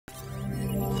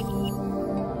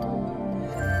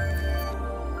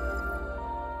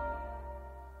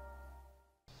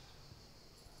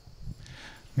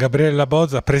Gabriella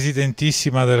Bozza,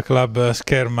 presidentissima del Club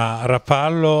Scherma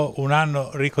Rapallo, un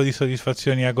anno ricco di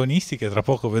soddisfazioni agonistiche, tra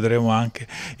poco vedremo anche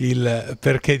il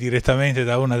perché direttamente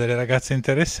da una delle ragazze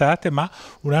interessate, ma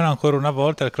un anno ancora una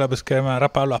volta il Club Scherma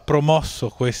Rapallo ha promosso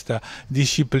questa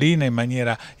disciplina in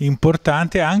maniera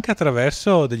importante anche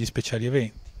attraverso degli speciali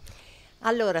eventi.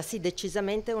 Allora sì,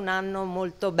 decisamente un anno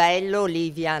molto bello,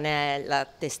 Olivia ne è la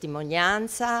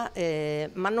testimonianza,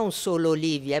 ma non solo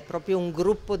Olivia, è proprio un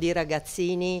gruppo di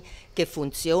ragazzini che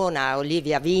funziona.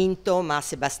 Olivia ha vinto, ma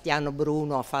Sebastiano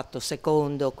Bruno ha fatto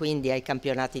secondo, quindi ai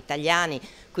campionati italiani,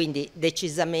 quindi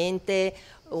decisamente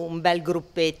un bel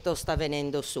gruppetto sta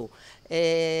venendo su.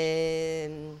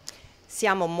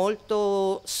 Siamo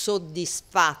molto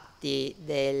soddisfatti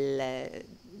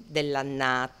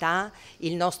dell'annata.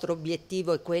 Il nostro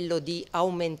obiettivo è quello di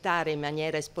aumentare in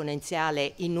maniera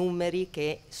esponenziale i numeri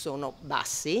che sono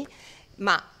bassi,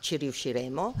 ma ci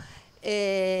riusciremo.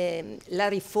 La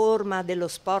riforma dello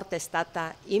sport è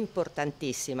stata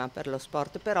importantissima per lo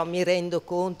sport, però mi rendo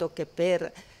conto che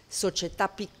per società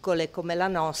piccole come la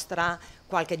nostra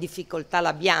qualche difficoltà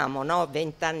l'abbiamo, no?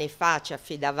 20 anni fa ci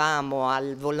affidavamo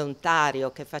al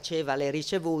volontario che faceva le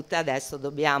ricevute, adesso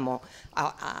dobbiamo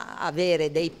avere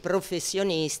dei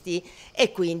professionisti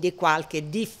e quindi qualche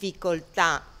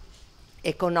difficoltà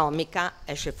economica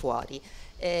esce fuori.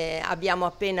 Abbiamo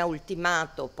appena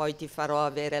ultimato, poi ti farò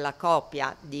avere la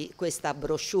copia di questa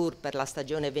brochure per la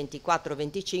stagione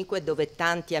 24-25 dove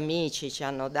tanti amici ci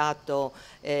hanno dato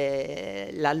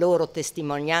la loro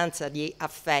testimonianza di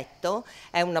affetto.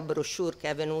 È una brochure che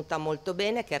è venuta molto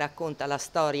bene, che racconta la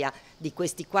storia di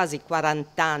questi quasi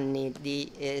 40 anni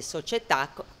di società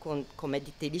con, come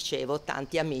ti dicevo,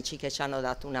 tanti amici che ci hanno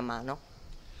dato una mano.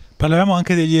 Parlavamo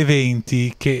anche degli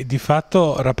eventi che di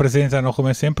fatto rappresentano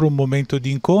come sempre un momento di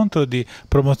incontro, di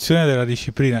promozione della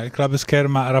disciplina. Il Club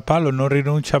Scherma Rapallo non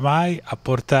rinuncia mai a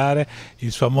portare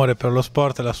il suo amore per lo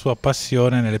sport e la sua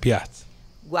passione nelle piazze.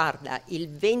 Guarda, il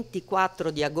 24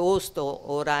 di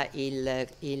agosto, ora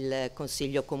il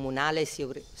Consiglio Comunale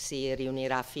si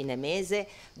riunirà a fine mese,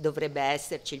 dovrebbe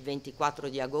esserci il 24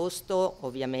 di agosto,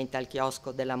 ovviamente al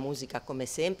chiosco della musica come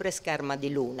sempre, Scherma di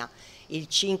Luna. Il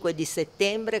 5 di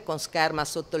settembre con Scherma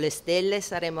sotto le stelle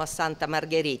saremo a Santa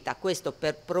Margherita, questo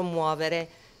per promuovere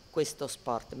questo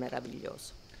sport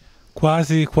meraviglioso.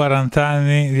 Quasi 40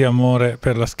 anni di amore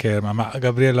per la scherma, ma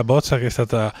Gabriella Bozza che è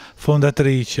stata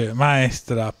fondatrice,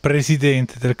 maestra,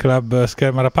 presidente del Club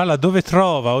Scherma Rapallo, dove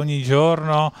trova ogni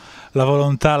giorno la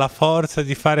volontà, la forza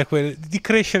di fare di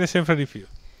crescere sempre di più?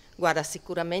 Guarda,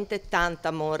 sicuramente tanto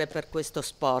amore per questo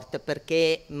sport,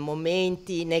 perché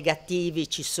momenti negativi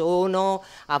ci sono,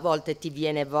 a volte ti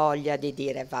viene voglia di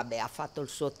dire vabbè, ha fatto il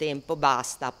suo tempo,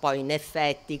 basta, poi in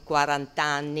effetti 40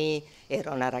 anni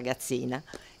ero una ragazzina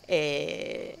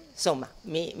e insomma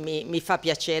mi fa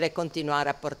piacere continuare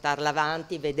a portarla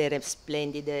avanti, vedere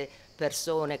splendide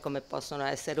persone come possono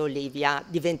essere Olivia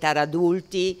diventare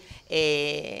adulti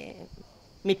e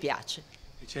mi piace.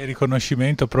 C'è il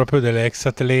riconoscimento proprio delle ex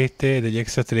atlete, degli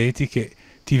ex atleti che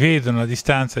ti vedono a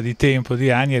distanza di tempo, di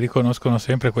anni e riconoscono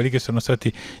sempre quelli che sono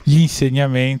stati gli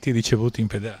insegnamenti ricevuti in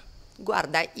pedale.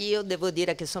 Guarda, io devo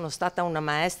dire che sono stata una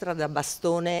maestra da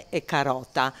bastone e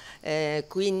carota,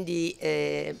 quindi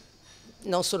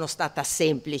non sono stata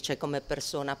semplice come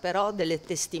persona, però ho delle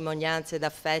testimonianze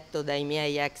d'affetto dai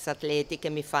miei ex atleti che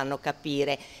mi fanno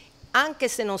capire, anche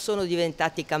se non sono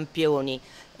diventati campioni,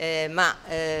 ma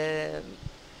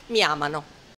mi amano.